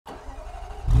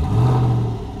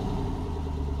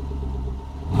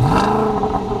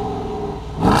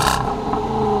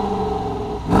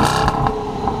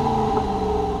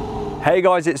Hey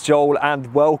guys, it's Joel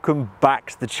and welcome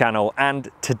back to the channel, and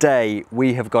today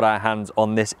we have got our hands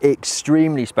on this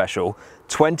extremely special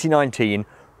 2019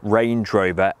 Range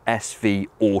Rover SV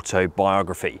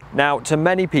Autobiography. Now, to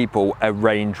many people a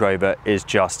Range Rover is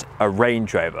just a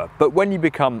Range Rover, but when you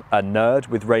become a nerd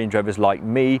with Range Rovers like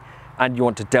me and you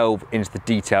want to delve into the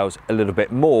details a little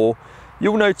bit more,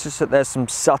 you'll notice that there's some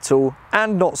subtle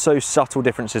and not so subtle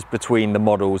differences between the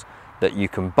models that you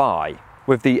can buy.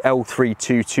 With the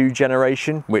L322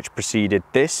 generation, which preceded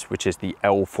this, which is the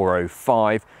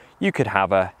L405, you could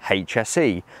have a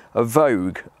HSE, a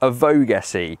Vogue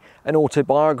SE, an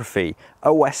Autobiography,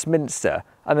 a Westminster,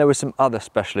 and there were some other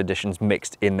special editions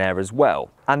mixed in there as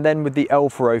well. And then with the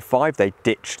L405, they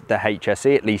ditched the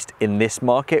HSE, at least in this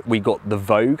market. We got the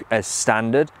Vogue as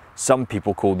standard. Some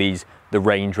people call these the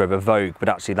Range Rover Vogue, but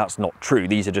actually that's not true.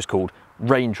 These are just called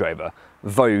Range Rover.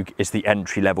 Vogue is the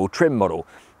entry-level trim model.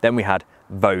 Then we had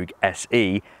Vogue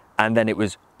SE, and then it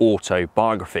was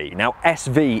Autobiography. Now,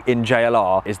 SV in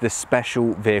JLR is the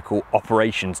Special Vehicle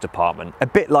Operations Department. A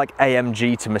bit like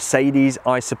AMG to Mercedes,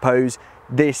 I suppose.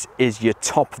 This is your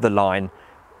top of the line,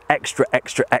 extra,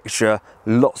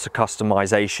 lots of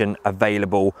customization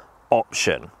available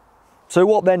option. So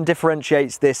what then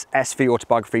differentiates this SV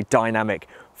Autobiography Dynamic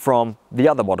from the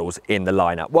other models in the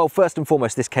lineup? Well, first and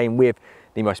foremost, this came with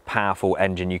the most powerful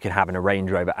engine you could have in a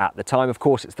Range Rover at the time. Of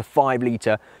course, it's the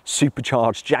 5-litre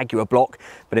supercharged Jaguar block,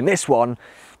 but in this one,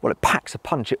 well, it packs a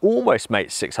punch. It almost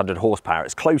makes 600 horsepower.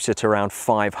 It's closer to around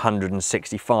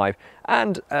 565,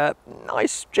 and a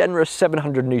nice, generous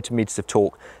 700 newton meters of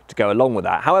torque to go along with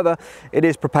that. However, it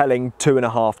is propelling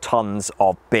 2.5 tons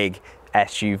of big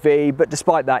SUV, but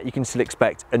despite that, you can still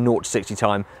expect a 0 to 60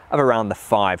 time of around the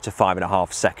 5 to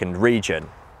 5.5 second region.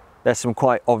 There's some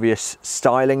quite obvious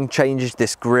styling changes.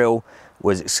 This grille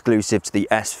was exclusive to the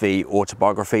SV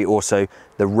Autobiography. Also,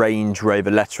 the Range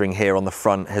Rover lettering here on the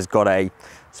front has got a, I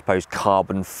suppose,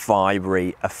 carbon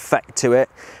fibre effect to it.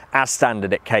 As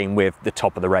standard, it came with the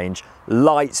top of the range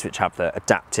lights, which have the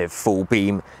adaptive full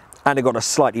beam, and it got a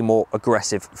slightly more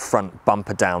aggressive front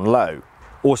bumper down low.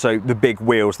 Also, the big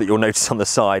wheels that you'll notice on the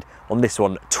side, on this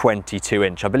one,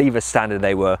 22-inch. I believe as standard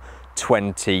they were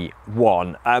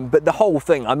 21. But the whole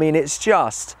thing, I mean, it's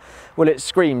just, well, it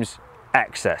screams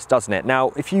excess, doesn't it?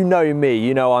 Now, if you know me,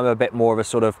 you know I'm a bit more of a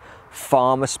sort of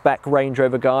farmer spec Range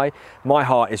Rover guy. My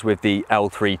heart is with the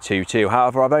L322.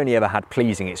 However, I've only ever had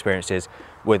pleasing experiences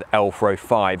with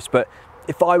L405s. But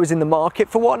if I was in the market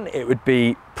for one, it would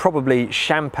be probably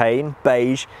champagne,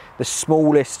 beige, the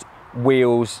smallest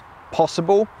wheels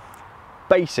possible,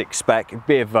 basic spec,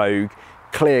 be a Vogue,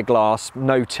 clear glass,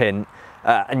 no tint,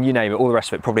 and you name it, all the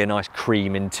rest of it, probably a nice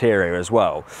cream interior as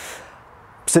well.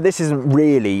 So this isn't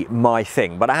really my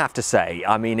thing, but I have to say,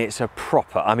 I mean, it's a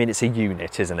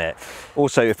unit, isn't it?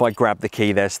 Also, if I grab the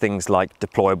key, there's things like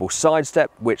deployable side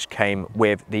step, which came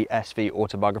with the SV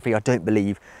Autobiography. I don't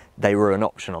believe they were an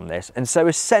option on this. And so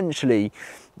essentially,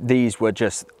 these were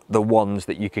just the ones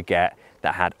that you could get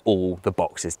that had all the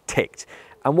boxes ticked.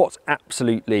 And what's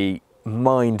absolutely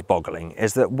mind-boggling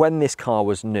is that when this car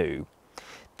was new,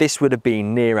 this would have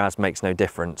been, near as makes no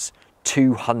difference,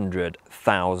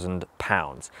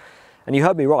 £200,000. And you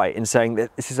heard me right in saying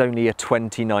that this is only a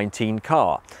 2019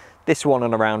 car. This one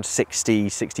on around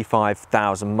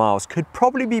 65,000 miles could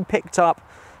probably be picked up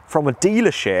from a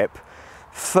dealership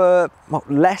for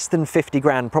less than 50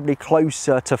 grand, probably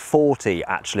closer to 40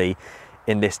 actually,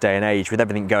 in this day and age, with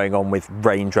everything going on with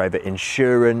Range Rover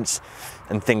insurance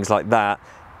and things like that,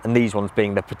 and these ones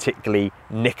being the particularly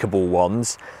nickable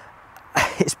ones.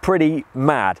 It's pretty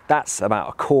mad. That's about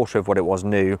a quarter of what it was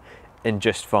new in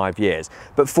just 5 years.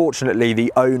 But fortunately,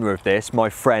 the owner of this, my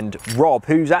friend Rob,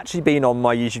 who's actually been on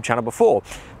my YouTube channel before,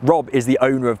 Rob is the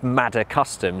owner of Madder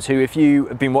Customs, who, if you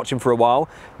have been watching for a while,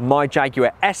 my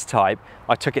Jaguar S-Type,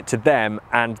 I took it to them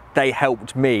and they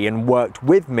helped me and worked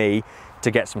with me to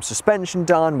get some suspension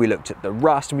done. We looked at the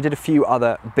rust and we did a few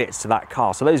other bits to that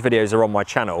car. So those videos are on my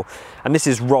channel. And this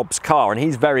is Rob's car, and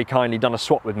he's very kindly done a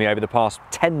swap with me over the past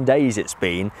 10 days it's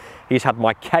been. He's had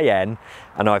my Cayenne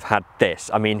and I've had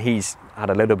this. I mean, he's had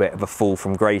a little bit of a fall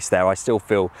from grace there. I still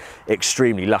feel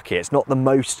extremely lucky. It's not the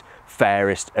most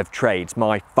fairest of trades,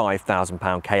 my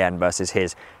 £5,000 Cayenne versus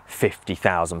his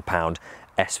 £50,000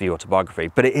 SV Autobiography.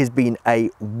 But it has been a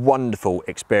wonderful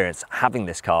experience having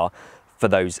this car for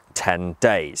those 10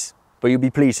 days. But you'll be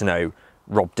pleased to know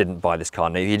Rob didn't buy this car.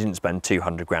 He didn't spend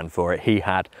 200 grand for it. He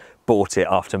had bought it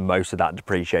after most of that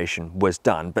depreciation was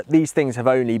done. But these things have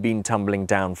only been tumbling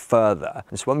down further.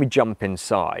 And so when we jump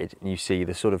inside and you see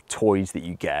the sort of toys that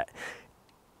you get,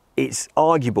 it's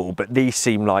arguable, but these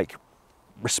seem like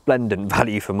resplendent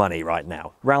value for money right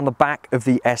now. Round the back of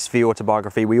the SV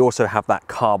Autobiography, we also have that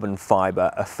carbon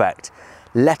fibre effect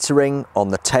lettering on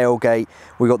the tailgate.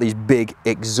 We've got these big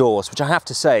exhausts, which I have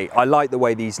to say, I like the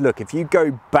way these look. If you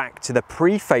go back to the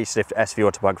pre-facelift SV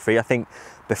Autobiography, I think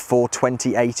before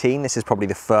 2018, this is probably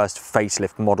the first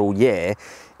facelift model year,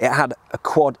 it had a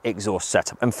quad exhaust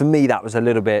setup. And for me, that was a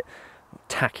little bit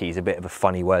tacky, is a bit of a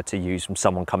funny word to use from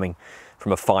someone coming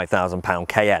from a £5,000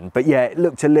 KN. But yeah, it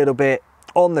looked a little bit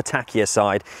on the tackier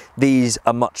side. These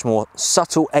are much more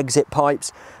subtle exit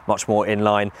pipes, much more in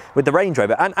line with the Range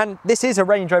Rover. And this is a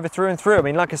Range Rover through and through. I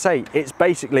mean, like I say, it's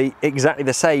basically exactly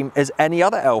the same as any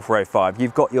other L405.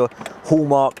 You've got your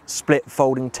hallmark split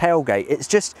folding tailgate. It's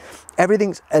just,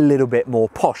 everything's a little bit more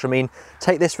posh. I mean,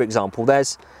 take this for example.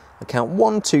 There's, I count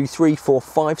 1, 2, 3, 4,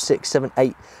 5, 6, 7,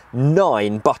 8,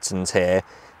 9 buttons here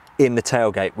in the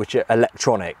tailgate, which are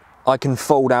electronic. I can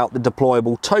fold out the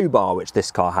deployable tow bar, which this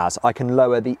car has. I can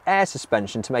lower the air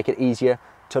suspension to make it easier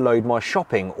to load my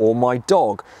shopping or my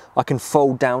dog. I can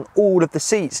fold down all of the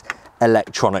seats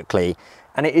electronically,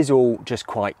 and it is all just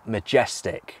quite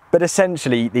majestic. But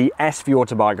essentially, the SV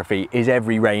Autobiography is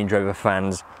every Range Rover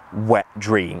fan's wet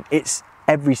dream. It's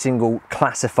every single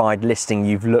classified listing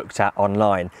you've looked at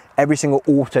online, every single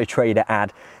Auto Trader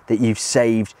ad that you've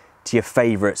saved to your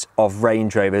favourites of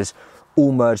Range Rovers,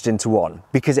 all merged into one,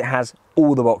 because it has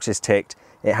all the boxes ticked,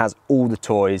 it has all the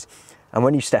toys, and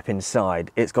when you step inside,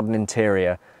 it's got an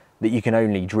interior that you can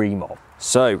only dream of.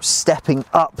 So stepping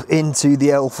up into the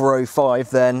L405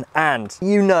 then, and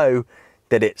you know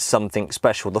that it's something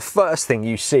special. The first thing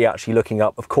you see actually looking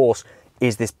up, of course,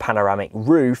 is this panoramic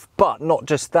roof, but not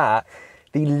just that,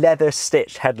 the leather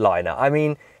stitched headliner. I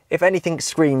mean, if anything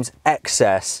screams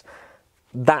excess,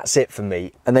 that's it for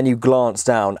me. And then you glance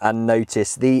down and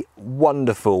notice the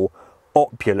wonderful,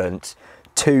 opulent,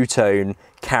 two-tone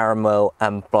caramel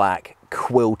and black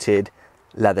quilted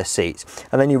leather seats.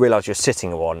 And then you realise you're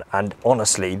sitting on one, and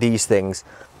honestly, these things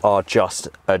are just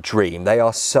a dream. They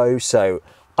are so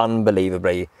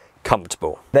unbelievably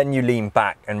comfortable. Then you lean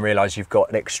back and realise you've got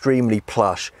an extremely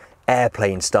plush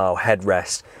airplane style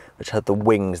headrest, which has the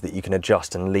wings that you can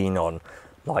adjust and lean on,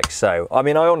 like so. I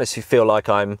mean, I honestly feel like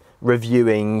I'm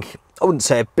reviewing, I wouldn't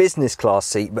say a business class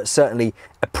seat, but certainly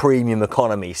a premium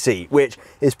economy seat, which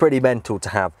is pretty mental to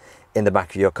have in the back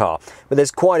of your car. But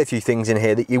there's quite a few things in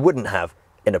here that you wouldn't have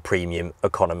in a premium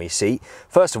economy seat.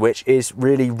 First of which is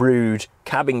really rude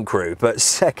cabin crew, but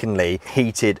secondly,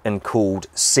 heated and cooled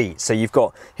seats. So you've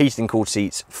got heated and cooled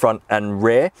seats front and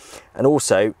rear, and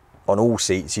also on all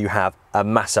seats you have a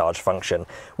massage function,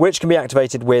 which can be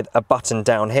activated with a button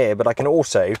down here, but I can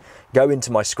also go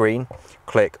into my screen,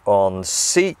 click on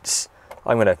seats.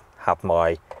 I'm going to have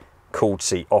my cooled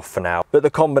seat off for now, but the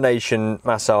combination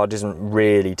massage isn't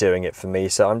really doing it for me,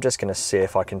 so I'm just going to see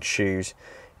if I can choose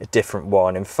a different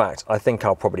one. In fact, I think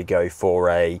I'll probably go for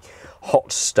a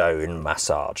hot stone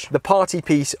massage. The party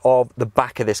piece of the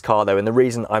back of this car though, and the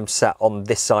reason I'm sat on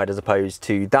this side as opposed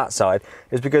to that side,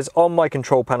 is because on my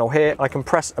control panel here, I can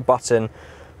press a button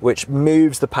which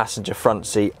moves the passenger front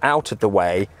seat out of the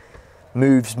way,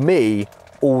 moves me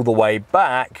all the way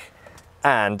back,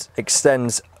 and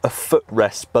extends a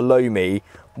footrest below me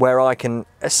where I can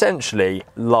essentially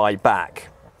lie back.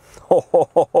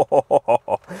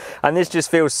 And this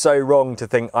just feels so wrong to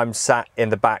think I'm sat in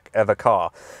the back of a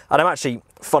car. And I'm actually,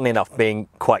 funnily enough, being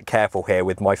quite careful here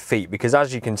with my feet, because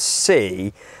as you can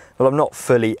see, well, I'm not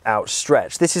fully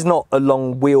outstretched. This is not a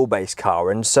long wheelbase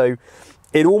car, and so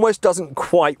it almost doesn't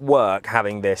quite work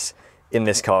having this in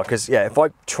this car, because yeah, if I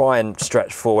try and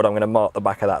stretch forward, I'm going to mark the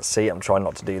back of that seat. I'm trying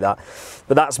not to do that,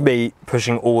 but that's me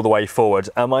pushing all the way forward,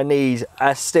 and my knees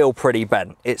are still pretty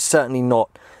bent. It's certainly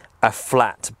not a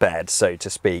flat bed, so to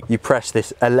speak. You press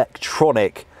this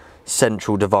electronic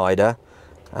central divider,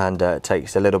 and it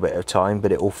takes a little bit of time,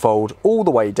 but it will fold all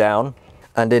the way down,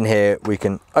 and in here we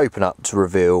can open up to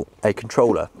reveal a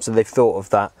controller. So they've thought of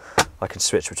that. I can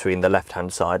switch between the left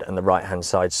hand side and the right hand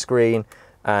side screen,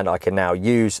 and I can now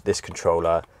use this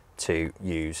controller to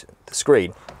use the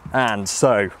screen. And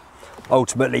so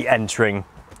ultimately entering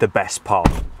the best part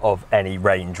of any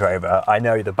Range Rover. I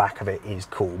know the back of it is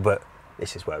cool, but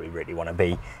this is where we really want to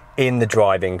be, in the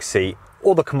driving seat,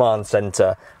 or the command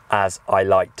center as I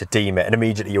like to deem it. And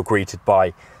immediately you're greeted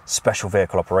by Special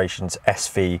Vehicle Operations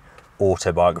SV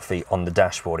Autobiography on the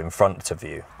dashboard in front of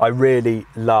you. I really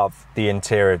love the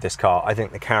interior of this car. I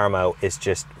think the caramel is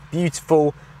just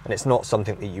beautiful, and it's not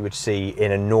something that you would see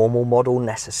in a normal model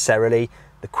necessarily.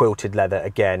 The quilted leather,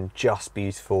 again, just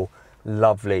beautiful,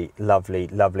 lovely, lovely,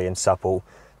 lovely and supple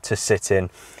to sit in.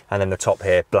 And then the top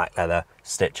here, black leather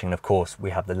stitching. And of course,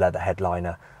 we have the leather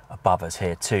headliner above us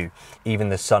here too. Even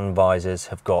the sun visors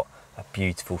have got a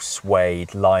beautiful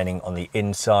suede lining on the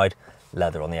inside,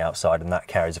 leather on the outside, and that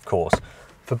carries, of course,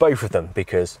 for both of them,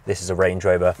 because this is a Range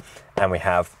Rover and we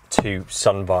have 2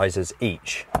 sun visors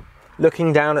each.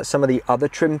 Looking down at some of the other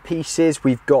trim pieces,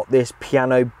 we've got this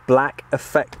piano black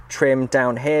effect trim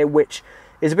down here, which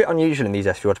is a bit unusual in these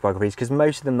SV Autobiographies because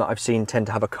most of them that I've seen tend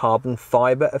to have a carbon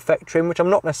fibre effect trim, which I'm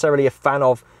not necessarily a fan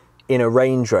of in a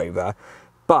Range Rover,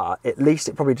 but at least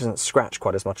it probably doesn't scratch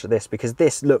quite as much as this, because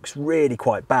this looks really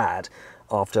quite bad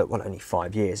after, well, only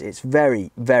 5 years. It's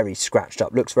very, very scratched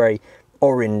up, looks very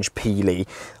orange peely.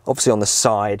 Obviously on the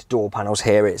side door panels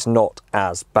here, it's not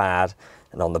as bad,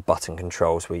 and on the button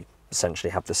controls, we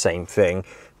essentially have the same thing,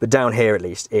 but down here at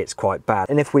least it's quite bad.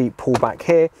 And if we pull back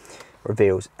here,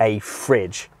 reveals a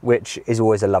fridge, which is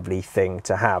always a lovely thing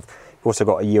to have. You've also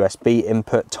got a USB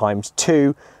input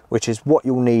 ×2, which is what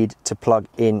you'll need to plug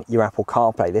in your Apple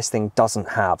CarPlay. This thing doesn't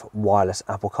have wireless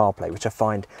Apple CarPlay, which I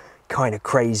find kind of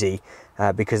crazy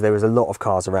because there was a lot of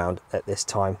cars around at this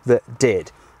time that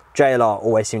did. JLR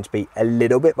always seem to be a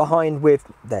little bit behind with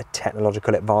their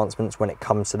technological advancements when it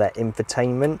comes to their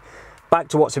infotainment. Back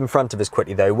to what's in front of us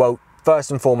quickly though. Well,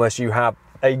 first and foremost, you have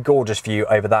a gorgeous view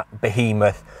over that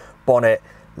behemoth bonnet,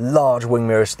 large wing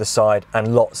mirrors to the side,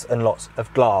 and lots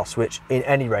of glass, which in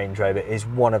any Range Rover is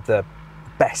one of the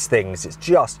best things. It's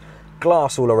just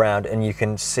glass all around and you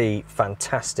can see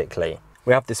fantastically.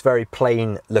 We have this very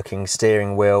plain looking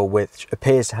steering wheel which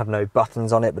appears to have no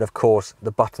buttons on it, but of course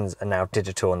the buttons are now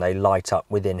digital and they light up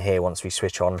within here once we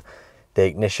switch on the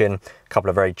ignition. A couple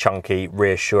of very chunky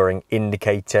reassuring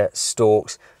indicator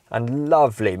stalks and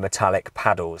lovely metallic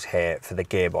paddles here for the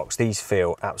gearbox. These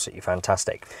feel absolutely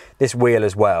fantastic. This wheel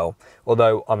as well,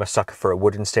 although I'm a sucker for a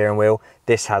wooden steering wheel,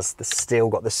 this has still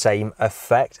got the same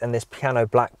effect, and this piano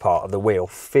black part of the wheel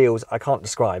feels, I can't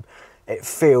describe, it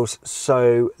feels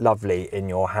so lovely in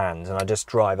your hands, and I just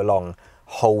drive along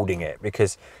holding it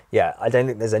because, yeah, I don't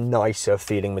think there's a nicer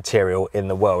feeling material in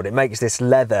the world. It makes this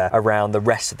leather around the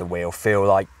rest of the wheel feel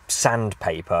like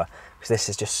sandpaper, because this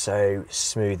is just so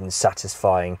smooth and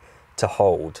satisfying to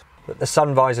hold. But the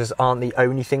sun visors aren't the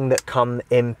only thing that come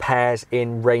in pairs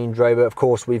in Range Rover. Of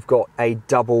course, we've got a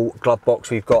double glove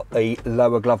box. We've got the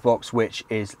lower glove box, which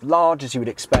is large as you would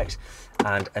expect,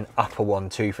 and an upper one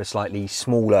too for slightly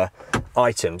smaller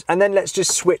items. And then let's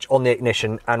just switch on the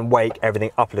ignition and wake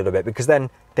everything up a little bit, because then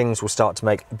things will start to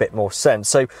make a bit more sense.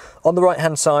 So on the right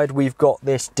hand side, we've got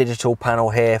this digital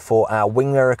panel here for our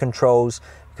wing mirror controls.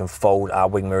 We can fold our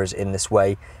wing mirrors in this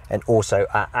way, and also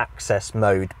our access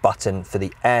mode button for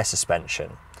the air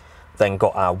suspension. Then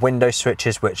got our window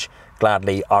switches, which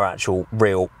gladly are actual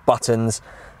real buttons.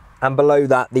 And below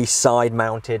that, the side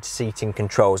mounted seating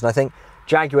controls. And I think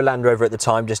Jaguar Land Rover at the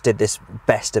time just did this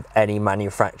best of any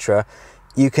manufacturer.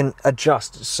 You can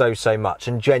adjust so much,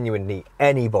 and genuinely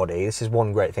anybody, this is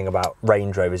one great thing about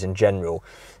Range Rovers in general,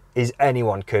 is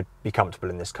anyone could be comfortable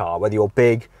in this car. Whether you're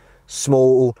big,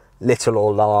 small, little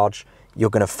or large, you're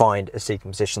going to find a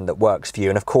seating position that works for you.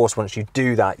 And of course, once you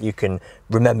do that, you can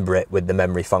remember it with the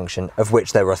memory function, of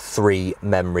which there are 3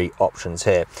 memory options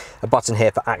here. A button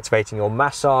here for activating your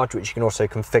massage, which you can also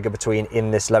configure between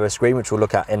in this lower screen, which we'll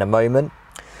look at in a moment.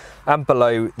 And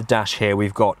below the dash here,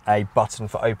 we've got a button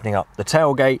for opening up the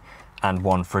tailgate and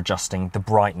one for adjusting the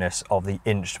brightness of the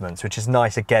instruments, which is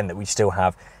nice again that we still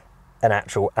have an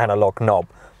actual analog knob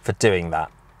for doing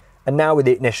that. And now with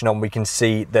the ignition on, we can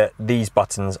see that these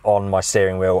buttons on my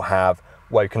steering wheel have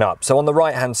woken up. So on the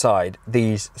right hand side,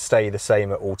 these stay the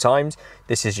same at all times.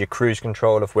 This is your cruise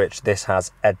control, of which this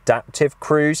has adaptive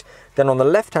cruise. Then on the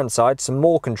left hand side, some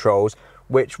more controls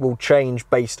which will change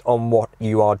based on what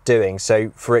you are doing.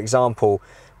 So for example,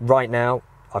 right now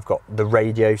I've got the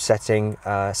radio setting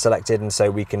selected, and so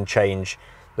we can change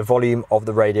the volume of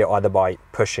the radio either by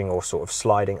pushing or sort of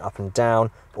sliding up and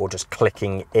down, or just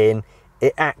clicking in.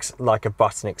 It acts like a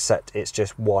button, except it's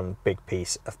just one big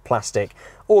piece of plastic,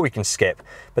 or we can skip.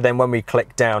 But then when we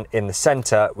click down in the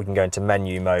center, we can go into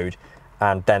menu mode,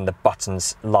 and then the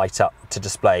buttons light up to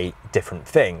display different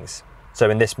things.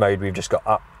 So in this mode, we've just got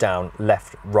up, down,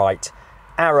 left, right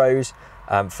arrows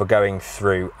for going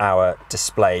through our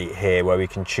display here, where we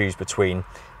can choose between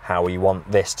how we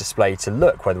want this display to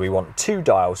look, whether we want 2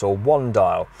 dials or 1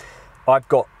 dial. I've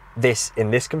got this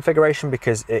in this configuration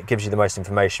because it gives you the most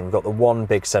information. We've got the one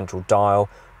big central dial,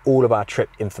 all of our trip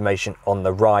information on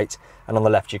the right, and on the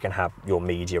left you can have your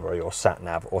media or your sat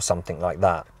nav or something like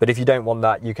that. But if you don't want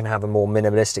that, you can have a more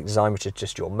minimalistic design, which is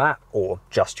just your map or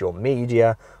just your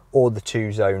media, or the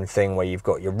 2-zone thing where you've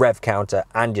got your rev counter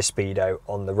and your speedo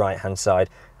on the right hand side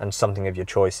and something of your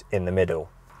choice in the middle.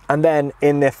 And then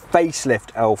in the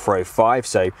facelift L405,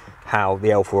 so how the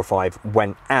L405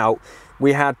 went out,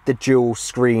 we had the dual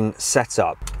screen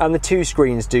setup, and the two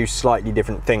screens do slightly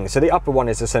different things. So the upper one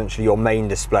is essentially your main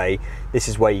display. This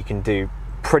is where you can do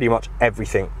pretty much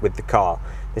everything with the car.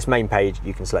 This main page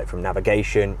you can select from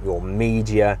navigation, your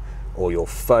media, or your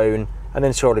phone, and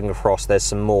then scrolling across there's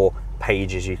some more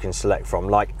pages you can select from,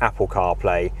 like Apple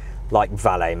CarPlay, like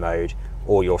valet mode,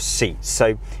 or your seats.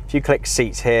 So if you click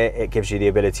seats here, it gives you the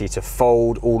ability to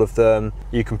fold all of them.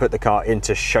 You can put the car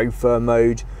into chauffeur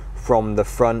mode from the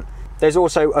front. There's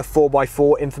also a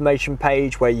 4x4 information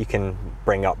page where you can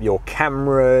bring up your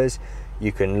cameras,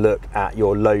 you can look at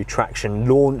your low traction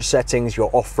launch settings,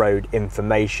 your off-road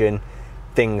information,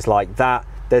 things like that.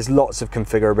 There's lots of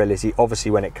configurability, obviously,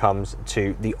 when it comes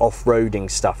to the off-roading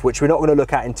stuff, which we're not going to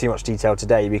look at in too much detail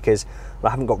today because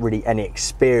I haven't got really any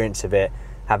experience of it,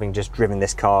 having just driven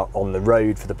this car on the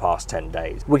road for the past 10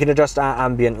 days. We can adjust our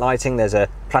ambient lighting. There's a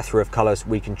plethora of colours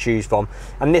we can choose from,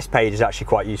 and this page is actually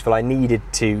quite useful. I needed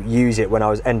to use it when I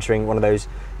was entering one of those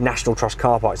National Trust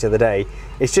car parks the other day.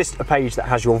 It's just a page that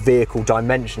has your vehicle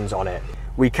dimensions on it.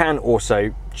 We can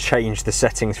also change the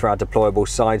settings for our deployable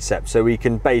side steps, so we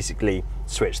can basically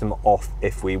switch them off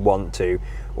if we want to,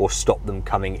 or stop them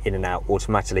coming in and out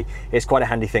automatically. It's quite a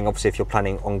handy thing, obviously, if you're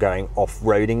planning on going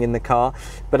off-roading in the car.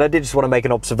 But I did just want to make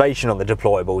an observation on the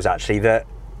deployables, actually, that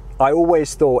I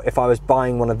always thought if I was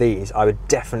buying one of these, I would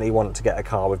definitely want to get a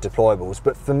car with deployables.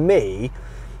 But for me,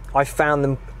 I found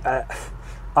them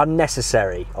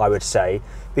unnecessary, I would say,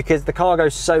 because the car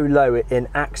goes so low in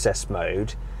access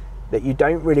mode that you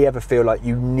don't really ever feel like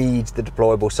you need the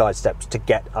deployable side steps to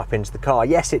get up into the car.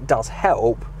 Yes, it does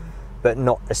help, but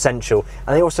not essential.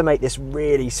 And they also make this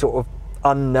really sort of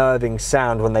unnerving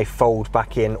sound when they fold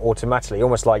back in automatically,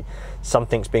 almost like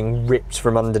something's being ripped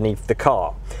from underneath the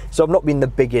car. So I've not been the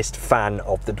biggest fan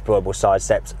of the deployable side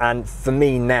steps, and for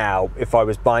me now, if I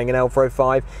was buying an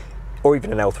L405 or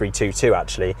even an L322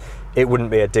 actually, it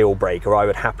wouldn't be a deal breaker. I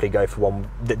would happily go for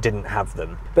one that didn't have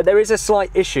them. But there is a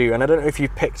slight issue, and I don't know if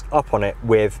you've picked up on it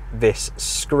with this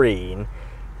screen,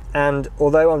 and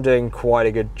although I'm doing quite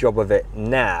a good job of it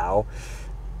now,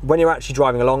 when you're actually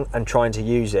driving along and trying to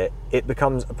use it, it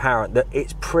becomes apparent that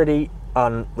it's pretty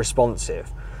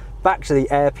unresponsive. Back to the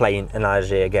airplane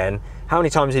analogy again, how many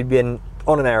times have you been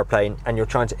on an airplane and you're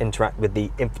trying to interact with the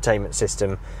infotainment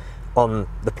system on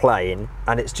the plane,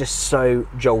 and it's just so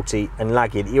jolty and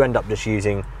laggy that you end up just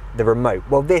using the remote?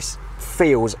 Well, this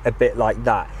feels a bit like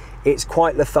that. It's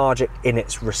quite lethargic in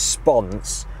its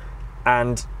response,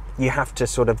 and you have to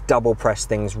sort of double press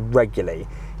things regularly.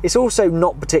 It's also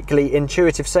not particularly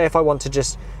intuitive. Say if I want to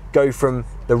just go from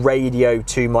the radio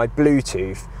to my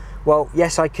Bluetooth, well,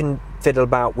 yes, I can fiddle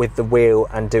about with the wheel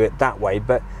and do it that way,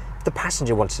 but if the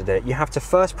passenger wants to do it, you have to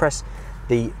first press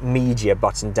the media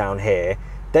button down here,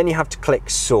 then you have to click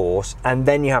source, and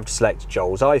then you have to select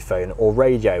Joel's iPhone or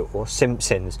radio or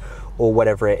Simpsons or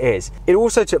whatever it is. It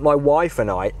also took my wife and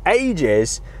I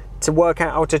ages to work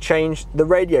out how to change the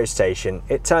radio station.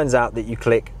 It turns out that you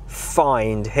click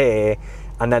find here,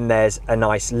 and then there's a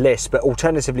nice list, but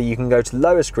alternatively you can go to the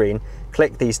lower screen,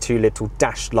 click these two little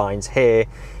dashed lines here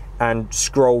and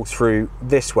scroll through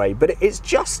this way. But it's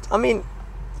just, I mean,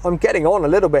 I'm getting on a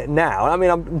little bit now. I mean,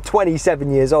 I'm 27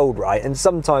 years old, right? And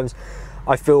sometimes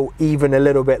I feel even a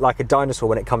little bit like a dinosaur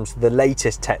when it comes to the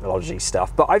latest technology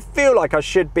stuff, but I feel like I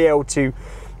should be able to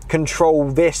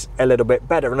control this a little bit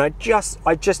better, and I just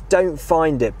don't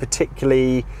find it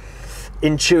particularly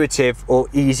intuitive or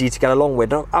easy to get along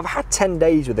with. I've had 10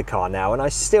 days with the car now, and I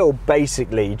still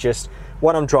basically just,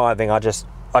 when I'm driving, I just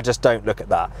don't look at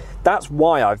that. That's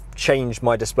why I've changed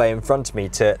my display in front of me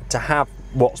to have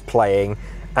what's playing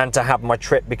and to have my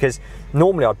trip, because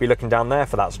normally I'd be looking down there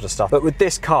for that sort of stuff. But with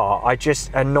this car, I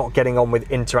just am not getting on with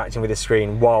interacting with the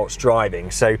screen whilst driving,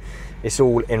 so it's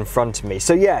all in front of me.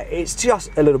 So yeah, it's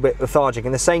just a little bit lethargic,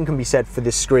 and the same can be said for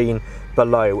this screen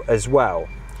below as well.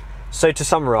 So to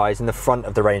summarise, in the front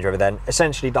of the Range Rover then,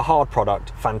 essentially the hard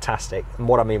product, fantastic. And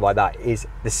what I mean by that is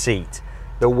the seat,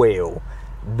 the wheel,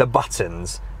 the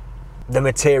buttons, the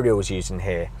materials used in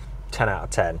here, 10 out of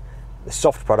 10. The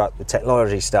soft product, the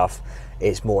technology stuff,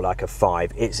 it's more like a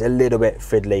 5. It's a little bit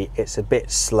fiddly, it's a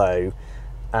bit slow,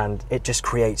 and it just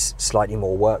creates slightly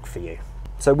more work for you.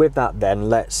 So with that then,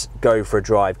 let's go for a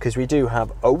drive, because we do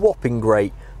have a whopping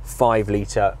great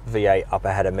 5-litre V8 up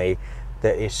ahead of me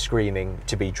that is screaming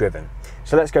to be driven.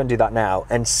 So let's go and do that now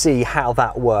and see how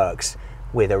that works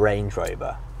with a Range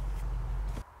Rover.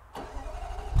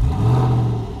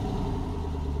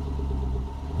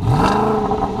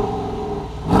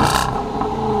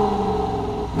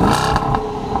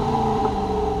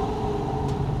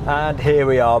 And here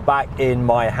we are back in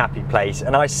my happy place,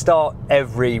 and I start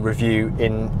every review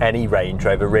in any Range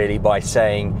Rover really by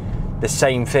saying the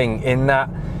same thing, in that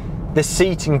the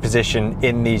seating position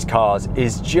in these cars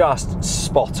is just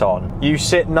spot on. You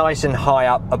sit nice and high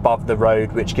up above the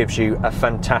road, which gives you a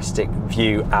fantastic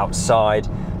view outside.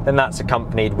 Then that's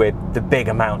accompanied with the big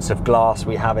amounts of glass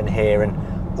we have in here,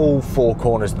 and all four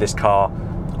corners of this car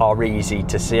are easy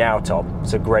to see out of.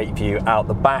 It's a great view out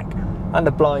the back, and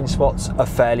the blind spots are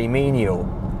fairly menial.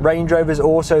 Range Rovers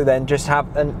also then just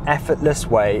have an effortless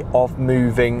way of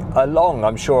moving along.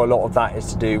 I'm sure a lot of that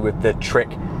is to do with the trick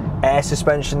air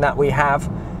suspension that we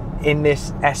have in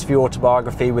this SV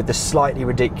Autobiography, with the slightly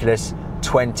ridiculous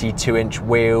 22-inch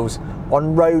wheels.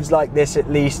 On roads like this, at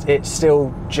least, it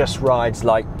still just rides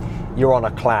like you're on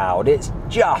a cloud. It's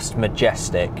just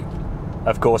majestic.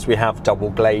 Of course, we have double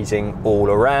glazing all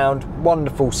around,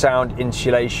 wonderful sound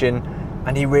insulation,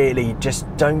 and you really just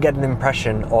don't get an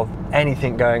impression of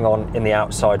anything going on in the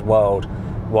outside world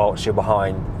whilst you're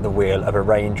behind the wheel of a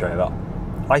Range Rover.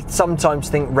 I sometimes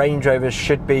think Range Rovers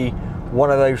should be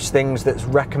one of those things that's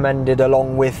recommended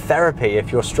along with therapy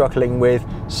if you're struggling with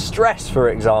stress, for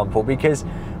example, because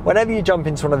whenever you jump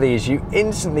into one of these, you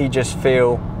instantly just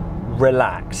feel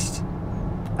relaxed.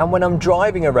 And when I'm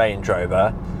driving a Range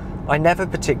Rover, I never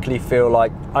particularly feel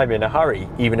like I'm in a hurry,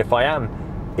 even if I am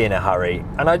in a hurry,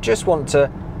 and I just want to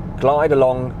glide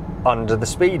along under the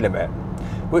speed limit.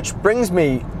 Which brings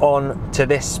me on to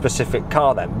this specific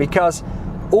car then, because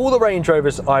all the Range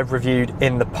Rovers I've reviewed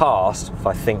in the past, if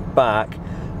I think back,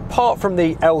 apart from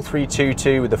the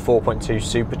L322 with the 4.2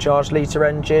 supercharged litre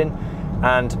engine,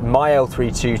 and my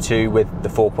L322 with the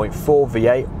 4.4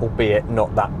 V8, albeit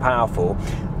not that powerful,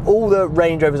 all the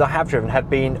Range Rovers I have driven have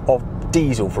been of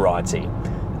diesel variety.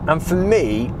 And for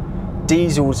me,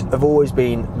 diesels have always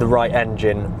been the right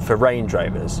engine for Range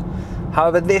Rovers.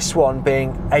 However, this one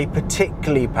being a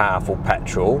particularly powerful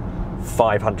petrol,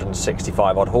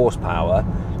 565 odd horsepower,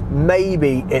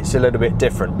 maybe it's a little bit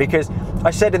different, because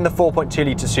I said in the 4.2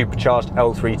 litre supercharged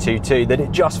L322 that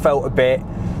it just felt a bit,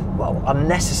 well,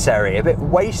 unnecessary, a bit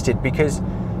wasted, because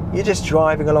you're just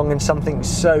driving along in something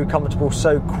so comfortable,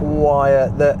 so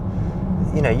quiet, that,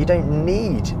 you know, you don't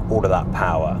need all of that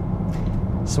power.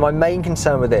 So my main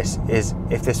concern with this is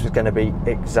if this was going to be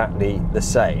exactly the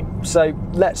same. So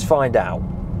let's find out.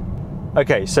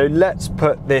 Okay, so let's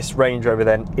put this Range Rover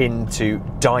then into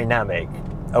dynamic,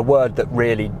 a word that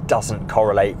really doesn't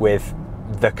correlate with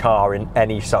the car in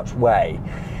any such way.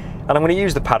 And I'm going to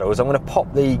use the paddles. I'm going to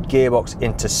pop the gearbox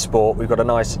into sport. We've got a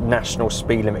nice national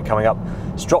speed limit coming up.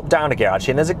 Let's drop down a gear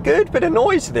actually, and there's a good bit of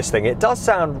noise to this thing. It does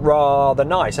sound rather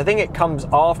nice. I think it comes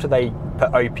after they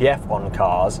put OPF on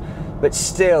cars, but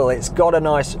still it's got a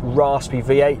nice raspy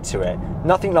V8 to it.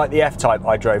 Nothing like the F-Type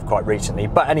I drove quite recently.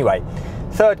 But anyway,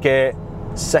 third gear,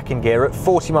 second gear at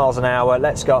 40 miles an hour.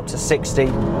 Let's go up to 60.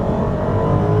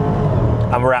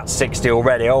 And we're at 60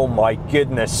 already. Oh my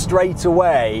goodness, straight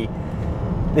away.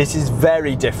 This is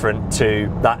very different to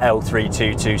that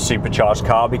L322 supercharged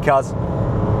car, because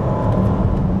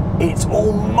it's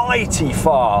almighty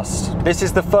fast. This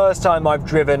is the first time I've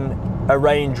driven a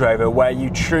Range Rover where you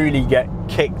truly get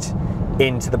kicked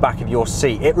into the back of your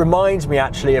seat. It reminds me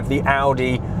actually of the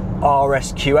Audi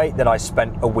RSQ8 that I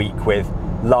spent a week with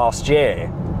last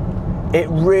year. It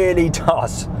really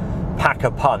does pack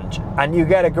a punch, and you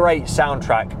get a great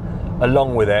soundtrack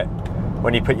along with it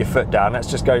when you put your foot down.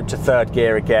 Let's just go to third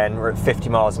gear again. We're at 50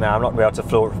 miles an hour. I'm not going to be able to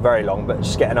floor it for very long, but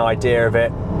just get an idea of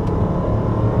it.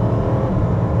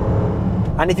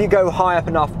 And if you go high up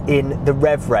enough in the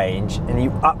rev range and you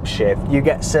upshift, you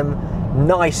get some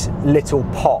nice little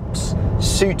pops,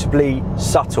 suitably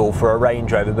subtle for a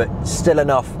Range Rover, but still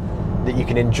enough that you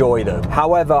can enjoy them.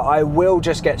 However, I will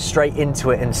just get straight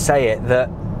into it and say it that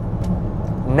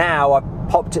now I've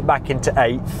popped it back into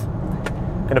 8th,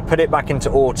 I'm going to put it back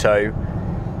into auto,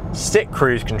 stick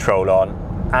cruise control on,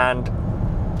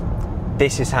 and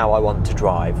this is how I want to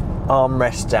drive.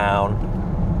 Armrest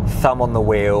down, thumb on the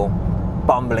wheel,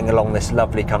 bumbling along this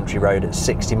lovely country road at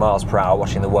 60 miles per hour,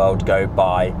 watching the world go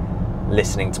by,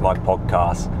 listening to my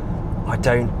podcast. I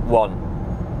don't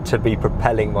want to be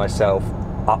propelling myself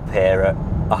up here at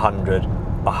 100,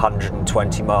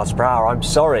 120 miles per hour. I'm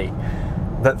sorry,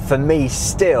 but for me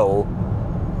still,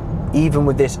 even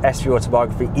with this SV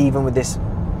Autobiography, even with this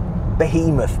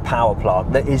behemoth power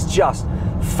plant that is just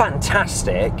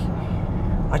fantastic,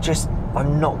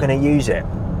 I'm not going to use it.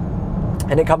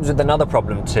 And it comes with another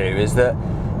problem too, is that,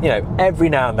 you know, every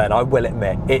now and then, I will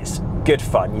admit, it's good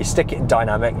fun. You stick it in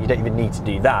dynamic, you don't even need to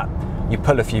do that. You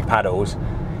pull a few pedals,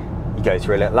 you go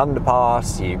through a little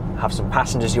underpass, you have some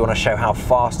passengers you want to show how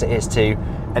fast it is to,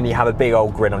 and you have a big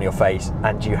old grin on your face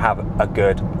and you have a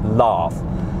good laugh.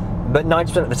 But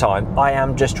 90% of the time, I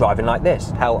am just driving like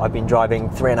this. Hell, I've been driving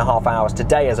 3.5 hours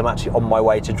today as I'm actually on my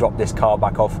way to drop this car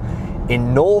back off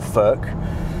in Norfolk.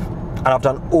 And I've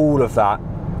done all of that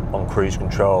on cruise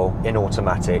control, in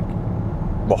automatic,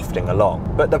 wafting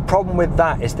along. But the problem with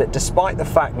that is that despite the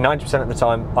fact 90% of the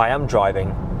time I am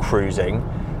driving, cruising,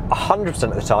 100%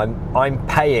 of the time I'm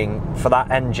paying for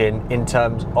that engine in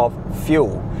terms of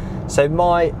fuel. So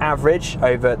my average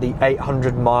over the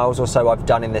 800 miles or so I've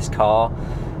done in this car,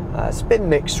 it's been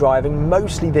mixed driving,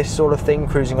 mostly this sort of thing,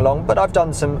 cruising along, but I've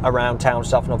done some around town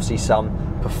stuff and obviously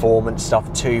some performance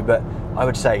stuff too, but I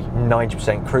would say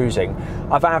 90% cruising.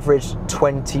 I've averaged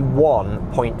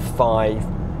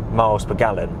 21.5 miles per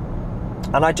gallon.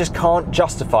 And I just can't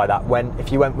justify that when,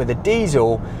 if you went with a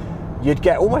diesel, you'd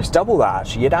get almost double that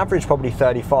actually. You'd average probably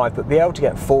 35, but be able to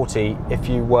get 40 if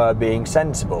you were being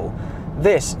sensible.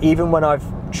 This, even when I've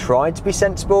tried to be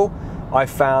sensible, I've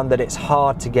found that it's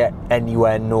hard to get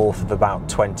anywhere north of about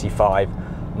 25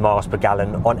 miles per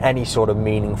gallon on any sort of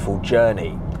meaningful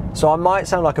journey. So I might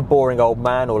sound like a boring old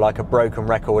man or like a broken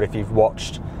record if you've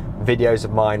watched videos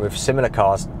of mine with similar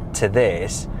cars to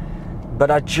this,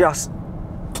 but I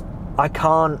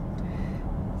can't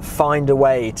find a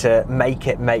way to make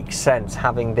it make sense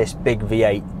having this big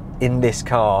V8 in this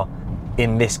car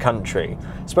in this country.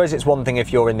 I suppose it's one thing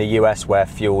if you're in the US where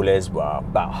fuel is, well,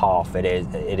 about half it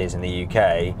is in the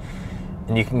UK,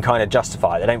 and you can kind of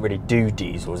justify it. They don't really do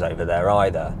diesels over there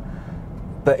either.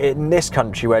 But in this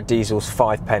country where diesel's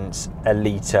 5 pence a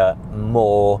litre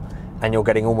more and you're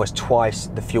getting almost twice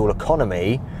the fuel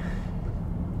economy,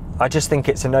 I just think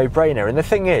it's a no-brainer. And the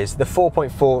thing is, the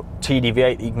 4.4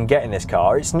 TDV8 that you can get in this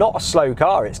car, it's not a slow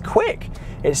car, it's quick.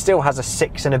 It still has a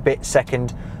 6 and a bit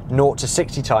second 0 to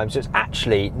 60 time, so it's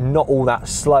actually not all that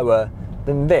slower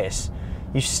than this.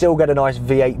 You still get a nice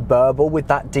V8 burble with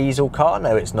that diesel car.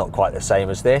 No, it's not quite the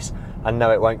same as this, and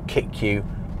no, it won't kick you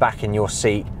back in your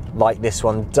seat like this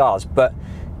one does, but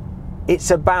it's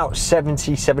about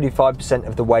 70-75%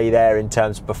 of the way there in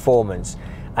terms of performance,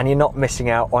 and you're not missing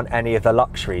out on any of the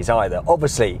luxuries either.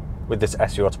 Obviously, with this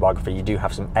SV Autobiography, you do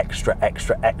have some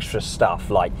extra stuff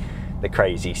like the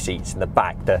crazy seats in the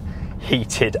back, the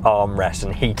heated armrest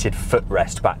and heated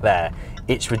footrest back there.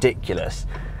 It's ridiculous.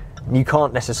 You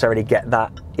can't necessarily get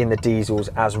that in the diesels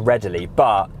as readily,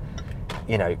 but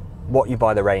you know, what you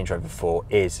buy the Range Rover for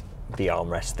is the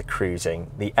armrest, the cruising,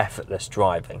 the effortless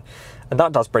driving. And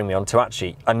that does bring me on to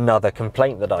actually another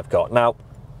complaint that I've got. Now,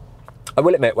 I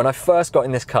will admit, when I first got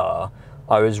in this car,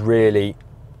 I was really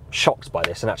shocked by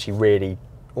this and actually really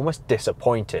almost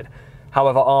disappointed.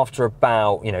 However, after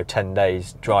about 10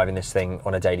 days driving this thing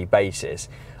on a daily basis,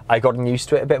 I gotten used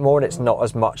to it a bit more and it's not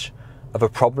as much of a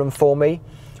problem for me.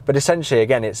 But essentially,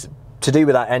 again, it's to do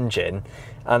with that engine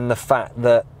and the fact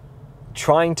that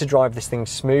trying to drive this thing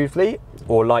smoothly,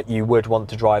 or like you would want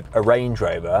to drive a Range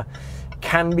Rover,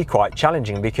 can be quite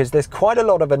challenging because there's quite a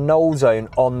lot of a null zone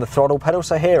on the throttle pedal.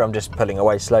 So here I'm just pulling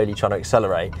away slowly trying to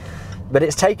accelerate, but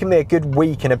it's taken me a good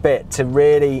week and a bit to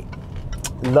really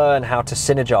learn how to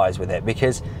synergize with it,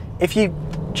 because if you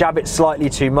jab it slightly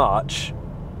too much,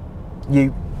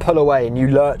 you pull away and you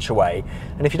lurch away,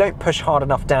 and if you don't push hard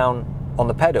enough down on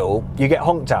the pedal, you get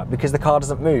honked at because the car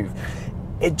doesn't move.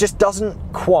 It just doesn't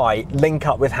quite link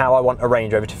up with how I want a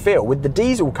Range Rover to feel. With the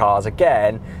diesel cars,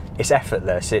 again, it's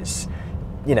effortless. It's,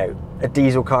 a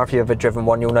diesel car, if you've ever driven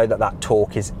one, you'll know that that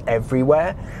torque is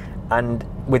everywhere. And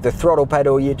with the throttle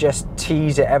pedal, you just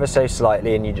tease it ever so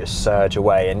slightly and you just surge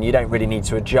away, and you don't really need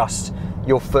to adjust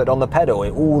your foot on the pedal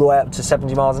all the way up to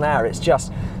 70 miles an hour. It's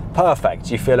just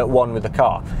perfect. You feel at one with the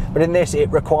car. But in this,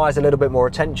 it requires a little bit more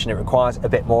attention. It requires a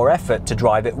bit more effort to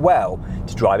drive it well,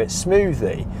 to drive it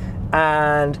smoothly.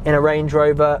 And in a Range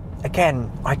Rover,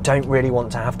 again, I don't really want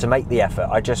to have to make the effort.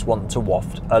 I just want to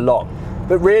waft along.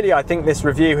 But really, I think this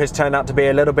review has turned out to be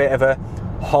a little bit of a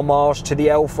homage to the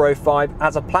L405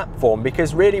 as a platform,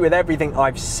 because really with everything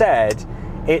I've said,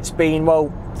 it's been,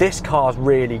 well, this car's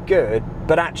really good,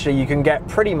 but actually you can get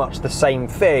pretty much the same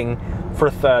thing for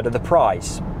a third of the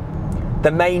price.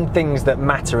 The main things that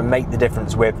matter and make the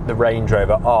difference with the Range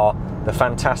Rover are the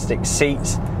fantastic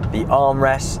seats, the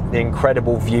armrests, the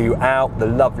incredible view out, the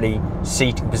lovely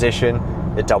seating position,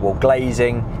 the double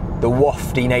glazing, the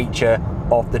wafty nature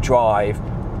of the drive,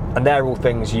 and they're all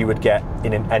things you would get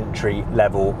in an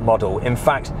entry-level model. In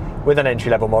fact, with an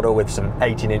entry-level model with some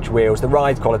 18-inch wheels, the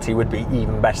ride quality would be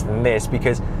even better than this,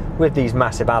 because with these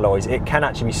massive alloys, it can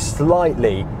actually be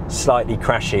slightly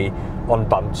crashy on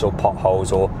bumps or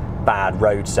potholes or bad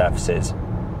road surfaces.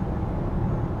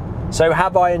 So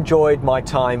have I enjoyed my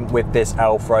time with this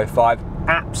L405?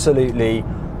 Absolutely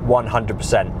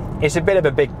 100%. It's a bit of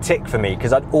a big tick for me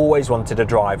because I'd always wanted to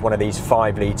drive one of these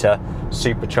 5-litre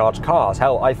supercharged cars.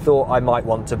 Hell, I thought I might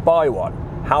want to buy one.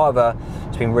 However,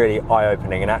 it's been really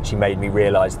eye-opening and actually made me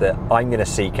realise that I'm going to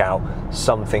seek out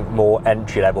something more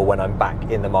entry-level when I'm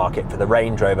back in the market for the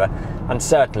Range Rover, and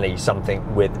certainly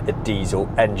something with a diesel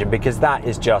engine, because that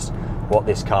is just what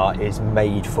this car is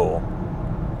made for.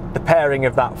 The pairing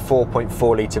of that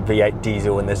 4.4 litre V8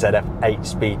 diesel and the ZF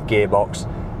 8-speed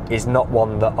gearbox is not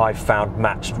one that I've found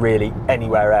matched really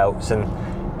anywhere else, and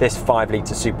this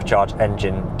 5-litre supercharged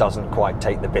engine doesn't quite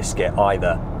take the biscuit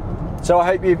either. So I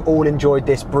hope you've all enjoyed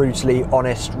this brutally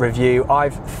honest review.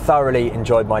 I've thoroughly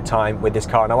enjoyed my time with this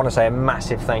car, and I want to say a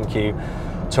massive thank you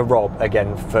to Rob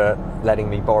again for letting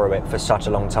me borrow it for such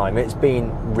a long time. It's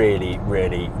been really,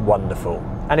 really wonderful.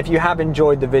 And if you have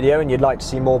enjoyed the video and you'd like to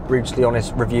see more brutally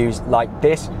honest reviews like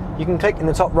this, you can click in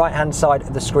the top right hand side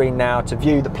of the screen now to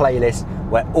view the playlist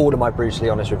where all of my brutally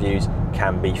honest reviews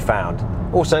can be found.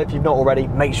 Also, if you've not already,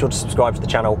 make sure to subscribe to the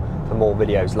channel for more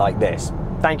videos like this.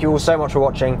 Thank you all so much for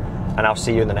watching, and I'll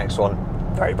see you in the next one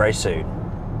very, very soon.